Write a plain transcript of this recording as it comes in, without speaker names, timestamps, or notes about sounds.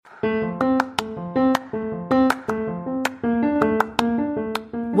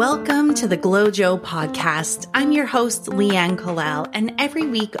Welcome to the Glow Joe podcast. I'm your host, Leanne Kalal, and every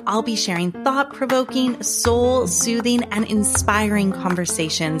week I'll be sharing thought-provoking, soul-soothing, and inspiring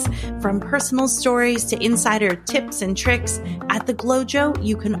conversations from personal stories to insider tips and tricks. At the Glow Joe,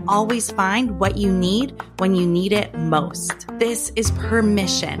 you can always find what you need when you need it most. This is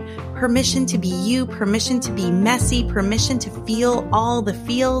permission. Permission to be you, permission to be messy, permission to feel all the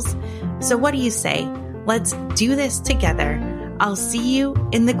feels. So what do you say? Let's do this together. I'll see you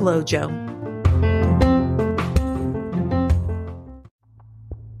in the Glow Joe.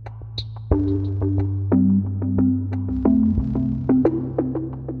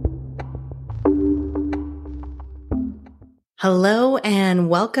 Hello and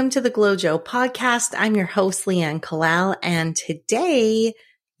welcome to the Glow Joe podcast. I'm your host, Leanne Kalal, and today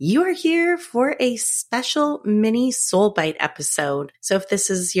you are here for a special mini SoulByte episode. So if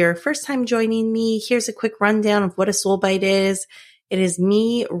this is your first time joining me, here's a quick rundown of what a SoulByte is. It is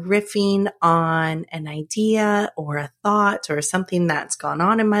me riffing on an idea or a thought or something that's gone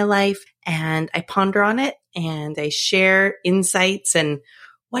on in my life, and I ponder on it and I share insights and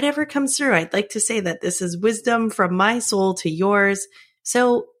whatever comes through. I'd like to say that this is wisdom from my soul to yours.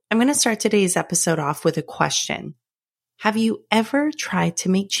 So I'm going to start today's episode off with a question. Have you ever tried to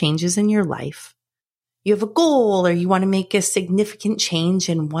make changes in your life? You have a goal or you want to make a significant change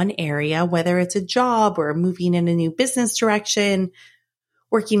in one area, whether it's a job or moving in a new business direction,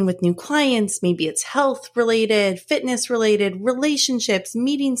 working with new clients, maybe it's health related, fitness related, relationships,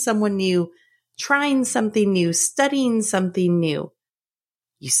 meeting someone new, trying something new, studying something new.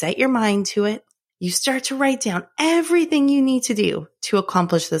 You set your mind to it. You start to write down everything you need to do to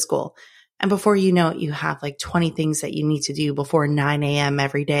accomplish this goal. And before you know it, you have like 20 things that you need to do before 9 a.m.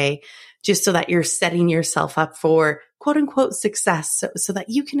 every day, just so that you're setting yourself up for quote unquote success so that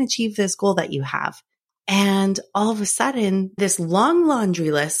you can achieve this goal that you have. And all of a sudden, this long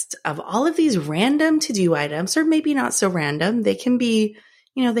laundry list of all of these random to-do items, or maybe not so random, they can be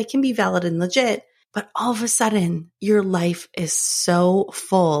valid and legit. But all of a sudden, your life is so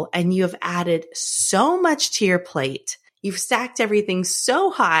full and you have added so much to your plate. You've stacked everything so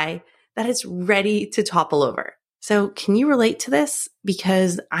high that it's ready to topple over. So can you relate to this?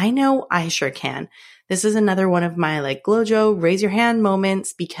 Because I know I sure can. This is another one of my like Glow Joe, raise your hand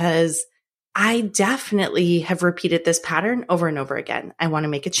moments, because I definitely have repeated this pattern over and over again. I want to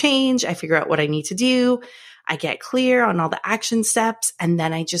make a change. I figure out what I need to do. I get clear on all the action steps, and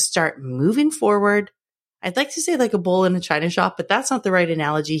then I just start moving forward. I'd like to say like a bull in a china shop, but that's not the right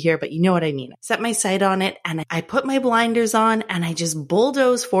analogy here, but you know what I mean. I set my sight on it and I put my blinders on and I just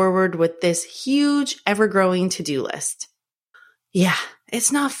bulldoze forward with this huge ever-growing to-do list. Yeah,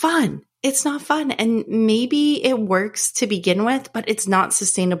 it's not fun. It's not fun. And maybe it works to begin with, but it's not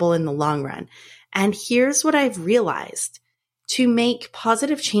sustainable in the long run. And here's what I've realized. To make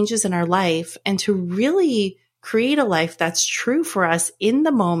positive changes in our life and to really create a life that's true for us in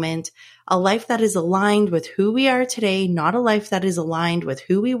the moment, a life that is aligned with who we are today, not a life that is aligned with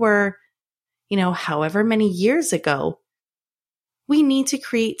who we were, however many years ago, we need to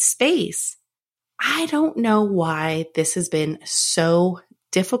create space. I don't know why this has been so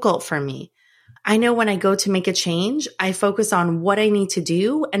difficult for me. I know when I go to make a change, I focus on what I need to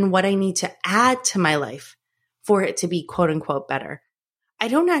do and what I need to add to my life for it to be quote unquote better. I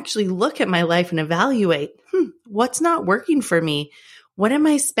don't actually look at my life and evaluate, what's not working for me? What am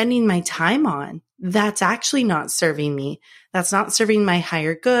I spending my time on that's actually not serving me? That's not serving my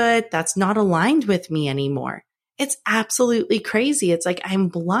higher good. That's not aligned with me anymore. It's absolutely crazy. It's like I'm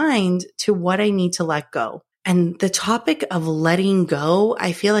blind to what I need to let go. And the topic of letting go,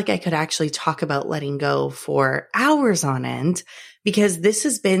 I feel like I could actually talk about letting go for hours on end, because this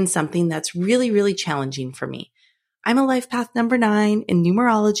has been something that's really, really challenging for me. I'm a life path number 9 in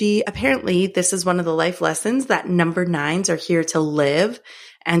numerology. Apparently, this is one of the life lessons that number 9s are here to live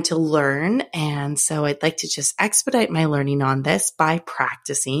and to learn. And so I'd like to just expedite my learning on this by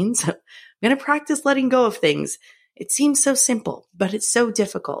practicing. So I'm going to practice letting go of things. It seems so simple, but it's so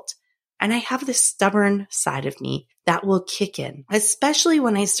difficult. And I have this stubborn side of me that will kick in, especially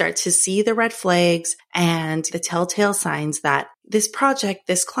when I start to see the red flags and the telltale signs that this project,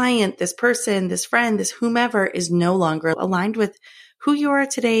 this client, this person, this friend, this whomever is no longer aligned with who you are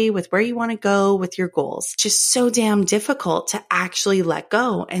today, with where you want to go, with your goals. Just so damn difficult to actually let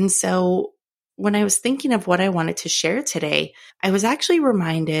go. And so when I was thinking of what I wanted to share today, I was actually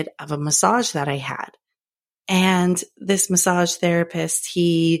reminded of a massage that I had. And this massage therapist,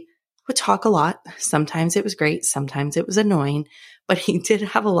 he would talk a lot. Sometimes it was great. Sometimes it was annoying, but he did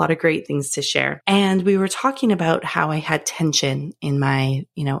have a lot of great things to share. And we were talking about how I had tension in my,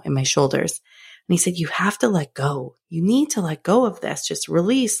 in my shoulders. And he said, you have to let go. You need to let go of this. Just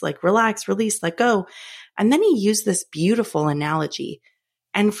release, like relax, release, let go. And then he used this beautiful analogy.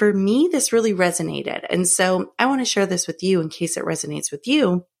 And for me, this really resonated. And so I want to share this with you in case it resonates with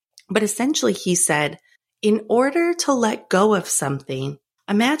you. But essentially, he said, in order to let go of something,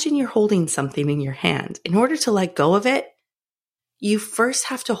 imagine you're holding something in your hand. In order to let go of it, you first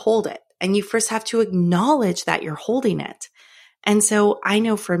have to hold it and you first have to acknowledge that you're holding it. And so I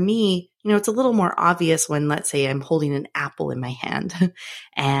know for me, it's a little more obvious when, let's say, I'm holding an apple in my hand.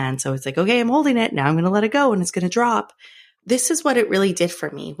 And so it's like, okay, I'm holding it. Now I'm going to let it go and it's going to drop. This is what it really did for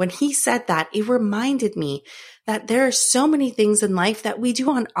me. When he said that, it reminded me that there are so many things in life that we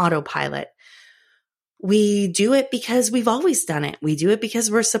do on autopilot. We do it because we've always done it. We do it because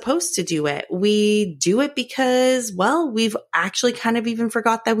we're supposed to do it. We do it because, we've actually kind of even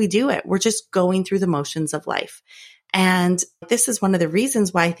forgot that we do it. We're just going through the motions of life. And this is one of the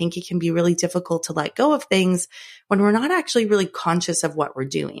reasons why I think it can be really difficult to let go of things when we're not actually really conscious of what we're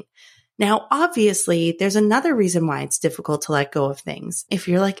doing. Now, obviously, there's another reason why it's difficult to let go of things. If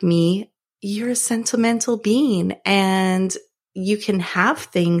you're like me, you're a sentimental being and you can have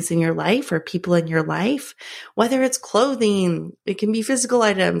things in your life or people in your life, whether it's clothing, it can be physical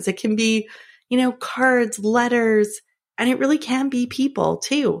items, it can be, cards, letters, and it really can be people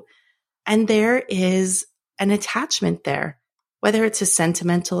too. And there is an attachment there, whether it's a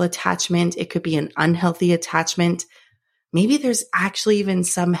sentimental attachment, it could be an unhealthy attachment. Maybe there's actually even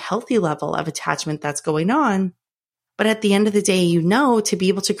some healthy level of attachment that's going on. But at the end of the day, to be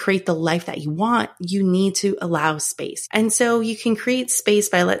able to create the life that you want, you need to allow space. And so you can create space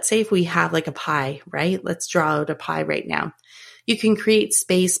by, let's say if we have like a pie, right? Let's draw out a pie right now. You can create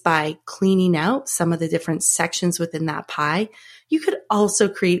space by cleaning out some of the different sections within that pie. You could also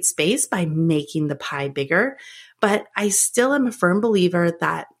create space by making the pie bigger. But I still am a firm believer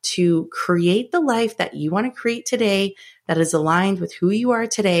that to create the life that you want to create today, that is aligned with who you are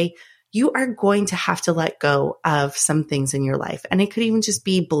today, you are going to have to let go of some things in your life. And it could even just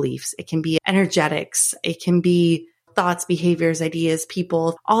be beliefs. It can be energetics. It can be thoughts, behaviors, ideas,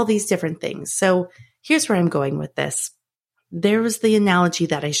 people, all these different things. So here's where I'm going with this. There was the analogy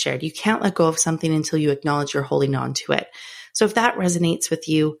that I shared. You can't let go of something until you acknowledge you're holding on to it. So if that resonates with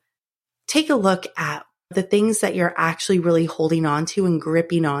you, take a look at the things that you're actually really holding on to and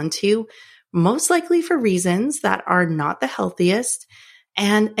gripping onto, most likely for reasons that are not the healthiest,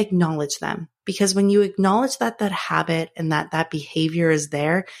 and acknowledge them. Because when you acknowledge that habit and that behavior is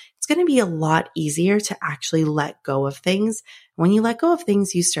there, it's going to be a lot easier to actually let go of things. When you let go of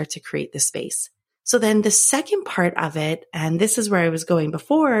things, you start to create the space. So then the second part of it, and this is where I was going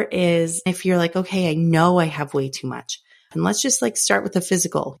before, is if you're like, okay, I know I have way too much. And let's just start with the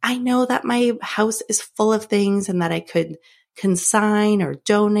physical. I know that my house is full of things and that I could consign or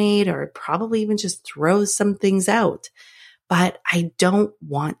donate or probably even just throw some things out. But I don't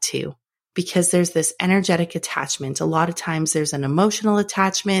want to because there's this energetic attachment. A lot of times there's an emotional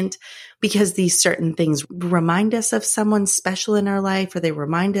attachment because these certain things remind us of someone special in our life, or they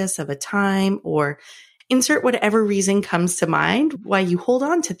remind us of a time, or insert whatever reason comes to mind why you hold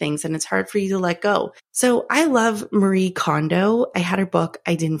on to things and it's hard for you to let go. So I love Marie Kondo. I had her book.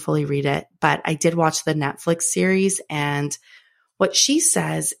 I didn't fully read it, but I did watch the Netflix series. And what she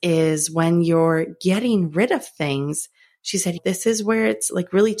says is when you're getting rid of things, she said, this is where it's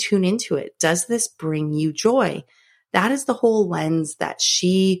really tune into it. Does this bring you joy? That is the whole lens that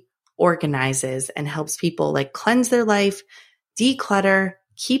she organizes and helps people cleanse their life, declutter,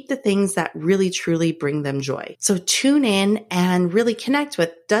 keep the things that really truly bring them joy. So tune in and really connect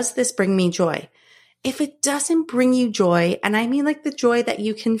with, does this bring me joy? If it doesn't bring you joy, and I mean the joy that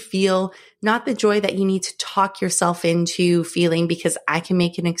you can feel, not the joy that you need to talk yourself into feeling because I can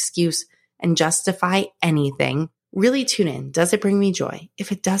make an excuse and justify anything, really tune in. Does it bring me joy?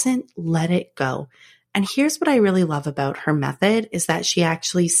 If it doesn't, let it go. And here's what I really love about her method is that she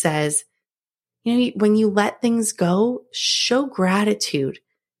actually says, when you let things go, show gratitude.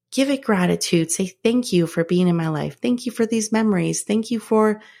 Give it gratitude. Say, thank you for being in my life. Thank you for these memories. Thank you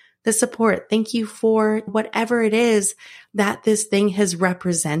for the support. Thank you for whatever it is that this thing has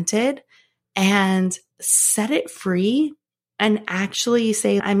represented, and set it free and actually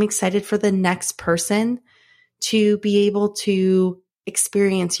say, I'm excited for the next person to be able to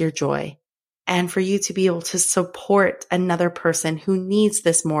experience your joy and for you to be able to support another person who needs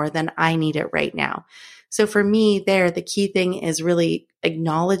this more than I need it right now. So for me the key thing is really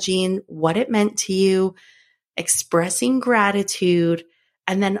acknowledging what it meant to you, expressing gratitude,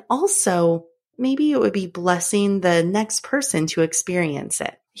 And then also, maybe it would be blessing the next person to experience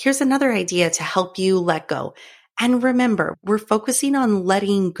it. Here's another idea to help you let go. And remember, we're focusing on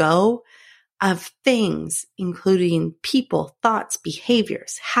letting go of things, including people, thoughts,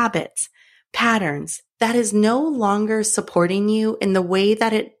 behaviors, habits, patterns that is no longer supporting you in the way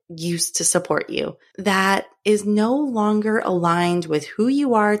that it used to support you, that is no longer aligned with who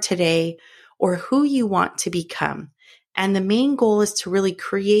you are today or who you want to become. And the main goal is to really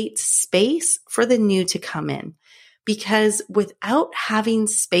create space for the new to come in. Because without having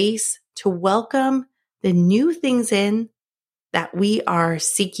space to welcome the new things in that we are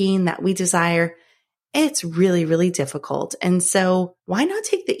seeking, that we desire, it's really, really difficult. And so why not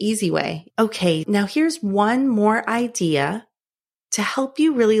take the easy way? Okay, now here's one more idea to help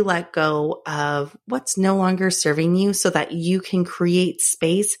you really let go of what's no longer serving you so that you can create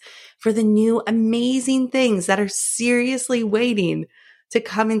space for the new amazing things that are seriously waiting to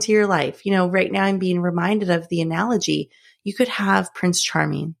come into your life. Right now I'm being reminded of the analogy. You could have Prince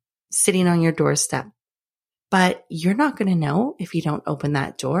Charming sitting on your doorstep, but you're not going to know if you don't open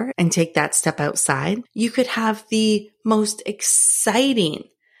that door and take that step outside. You could have the most exciting,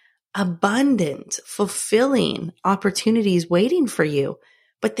 abundant, fulfilling opportunities waiting for you,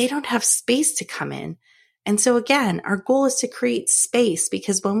 but they don't have space to come in. And so again, our goal is to create space,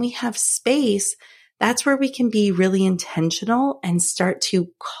 because when we have space, that's where we can be really intentional and start to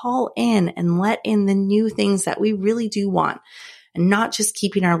call in and let in the new things that we really do want, and not just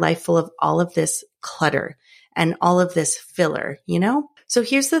keeping our life full of all of this clutter and all of this filler, So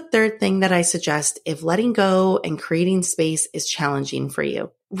here's the third thing that I suggest if letting go and creating space is challenging for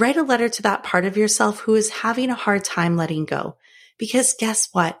you. Write a letter to that part of yourself who is having a hard time letting go. Because guess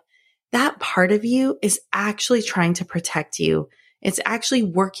what? That part of you is actually trying to protect you. It's actually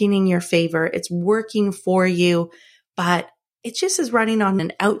working in your favor. It's working for you, but it just is running on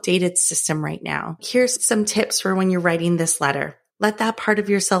an outdated system right now. Here's some tips for when you're writing this letter. Let that part of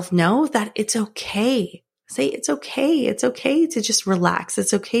yourself know that it's okay. Say it's okay. It's okay to just relax.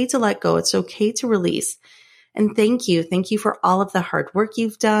 It's okay to let go. It's okay to release. And thank you. Thank you for all of the hard work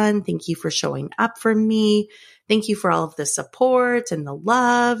you've done. Thank you for showing up for me. Thank you for all of the support and the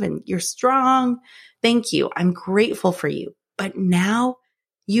love, and you're strong. Thank you. I'm grateful for you. But now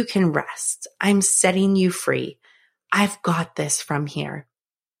you can rest. I'm setting you free. I've got this from here.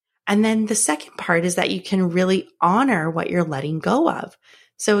 And then the second part is that you can really honor what you're letting go of.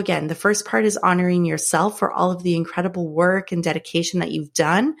 So again, the first part is honoring yourself for all of the incredible work and dedication that you've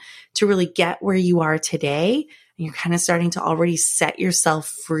done to really get where you are today. And you're kind of starting to already set yourself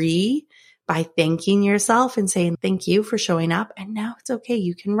free by thanking yourself and saying, thank you for showing up. And now it's okay.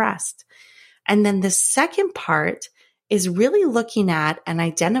 You can rest. And then the second part is really looking at and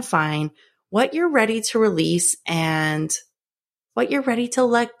identifying what you're ready to release and what you're ready to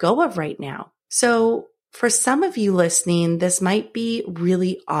let go of right now. So for some of you listening, this might be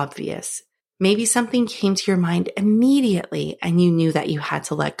really obvious. Maybe something came to your mind immediately and you knew that you had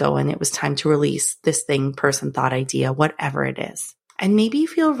to let go and it was time to release this thing, person, thought, idea, whatever it is. And maybe you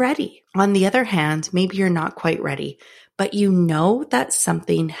feel ready. On the other hand, maybe you're not quite ready, but you know that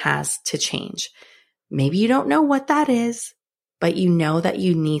something has to change. Maybe you don't know what that is, but you know that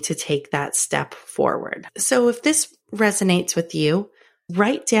you need to take that step forward. So if this resonates with you,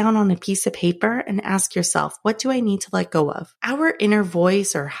 write down on a piece of paper and ask yourself, what do I need to let go of? Our inner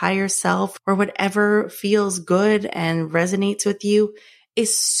voice or higher self or whatever feels good and resonates with you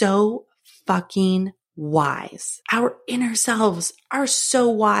is so fucking wise. Our inner selves are so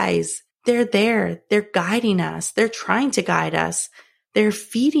wise. They're there. They're guiding us. They're trying to guide us. They're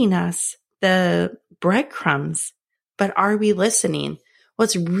feeding us the breadcrumbs. But are we listening? Well,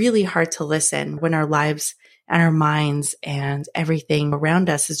 it's really hard to listen when our lives and our minds and everything around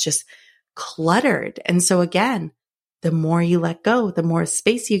us is just cluttered. And so again, the more you let go, the more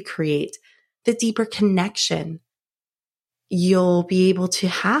space you create, the deeper connection you'll be able to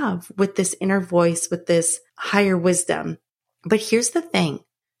have with this inner voice, with this higher wisdom. But here's the thing.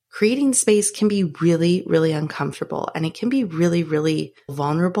 Creating space can be really, really uncomfortable, and it can be really, really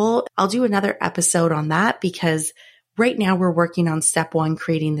vulnerable. I'll do another episode on that because right now we're working on step 1,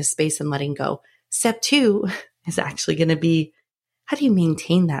 creating the space and letting go. Step 2 is actually going to be, how do you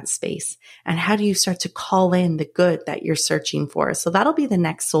maintain that space? And how do you start to call in the good that you're searching for? So that'll be the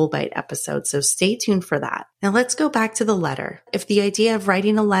next SoulByte episode. So stay tuned for that. Now let's go back to the letter. If the idea of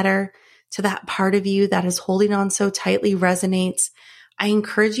writing a letter to that part of you that is holding on so tightly resonates, I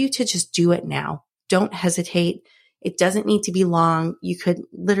encourage you to just do it now. Don't hesitate. It doesn't need to be long. You could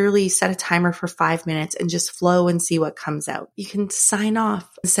literally set a timer for 5 minutes and just flow and see what comes out. You can sign off,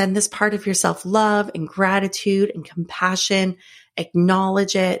 send this part of yourself love and gratitude and compassion,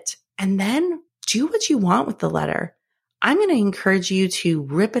 acknowledge it, and then do what you want with the letter. I'm going to encourage you to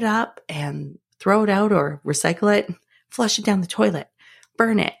rip it up and throw it out or recycle it, flush it down the toilet,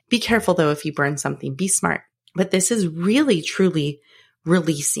 burn it. Be careful though if you burn something, be smart. But this is really, truly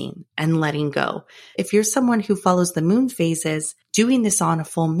releasing and letting go. If you're someone who follows the moon phases, doing this on a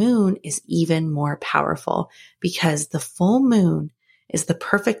full moon is even more powerful because the full moon is the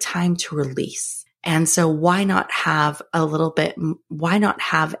perfect time to release. And so why not have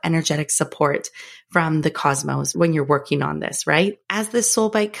energetic support from the cosmos when you're working on this, right? As this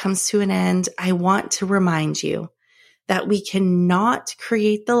SoulByte comes to an end, I want to remind you that we cannot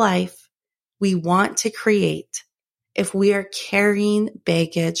create the life we want to create if we are carrying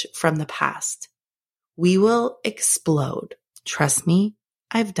baggage from the past. We will explode. Trust me,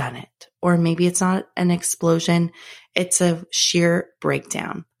 I've done it. Or maybe it's not an explosion. It's a sheer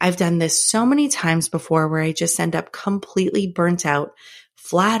breakdown. I've done this so many times before where I just end up completely burnt out,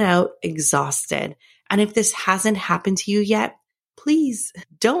 flat out exhausted. And if this hasn't happened to you yet, please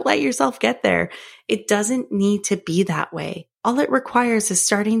don't let yourself get there. It doesn't need to be that way. All it requires is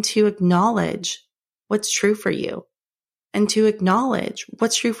starting to acknowledge what's true for you and to acknowledge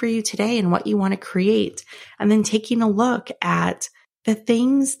what's true for you today and what you want to create. And then taking a look at the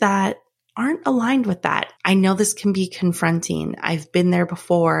things that aren't aligned with that. I know this can be confronting. I've been there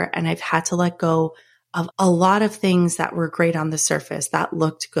before and I've had to let go of a lot of things that were great on the surface, that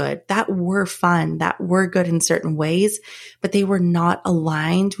looked good, that were fun, that were good in certain ways, but they were not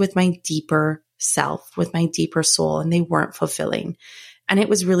aligned with my deeper self, with my deeper soul, and they weren't fulfilling. And it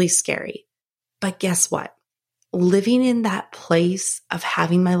was really scary. But guess what? Living in that place of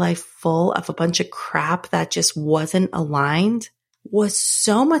having my life full of a bunch of crap that just wasn't aligned was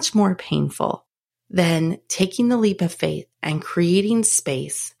so much more painful than taking the leap of faith and creating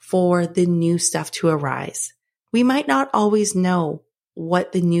space for the new stuff to arise. We might not always know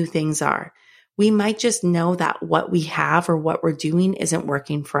what the new things are. We might just know that what we have or what we're doing isn't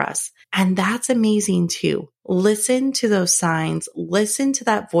working for us. And that's amazing too. Listen to those signs. Listen to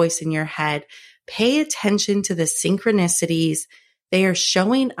that voice in your head. Pay attention to the synchronicities. They are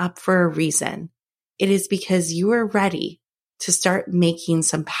showing up for a reason. It is because you are ready to start making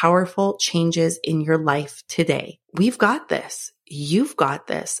some powerful changes in your life today. We've got this. You've got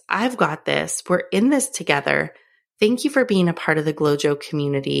this. I've got this. We're in this together. Thank you for being a part of the GlowJo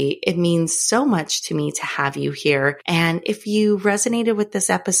community. It means so much to me to have you here. And if you resonated with this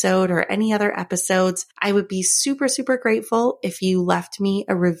episode or any other episodes, I would be super, super grateful if you left me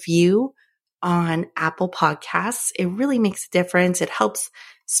a review on Apple Podcasts. It really makes a difference. It helps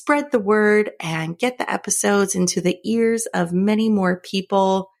spread the word and get the episodes into the ears of many more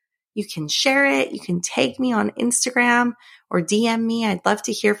people. You can share it. You can tag me on Instagram or DM me. I'd love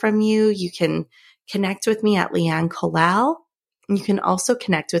to hear from you. You can connect with me at Leanne Kalal. You can also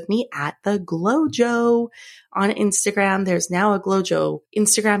connect with me at the GlowJo on Instagram. There's now a GlowJo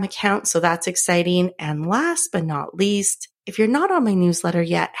Instagram account, so that's exciting. And last but not least, if you're not on my newsletter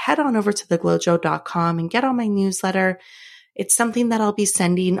yet, head on over to theglowjo.com and get on my newsletter. It's something that I'll be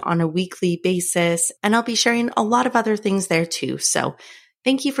sending on a weekly basis, and I'll be sharing a lot of other things there too. So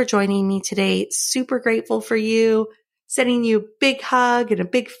thank you for joining me today. Super grateful for you. Sending you a big hug and a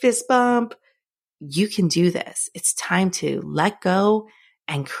big fist bump. You can do this. It's time to let go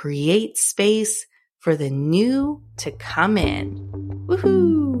and create space for the new to come in.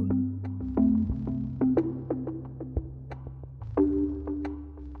 Woohoo!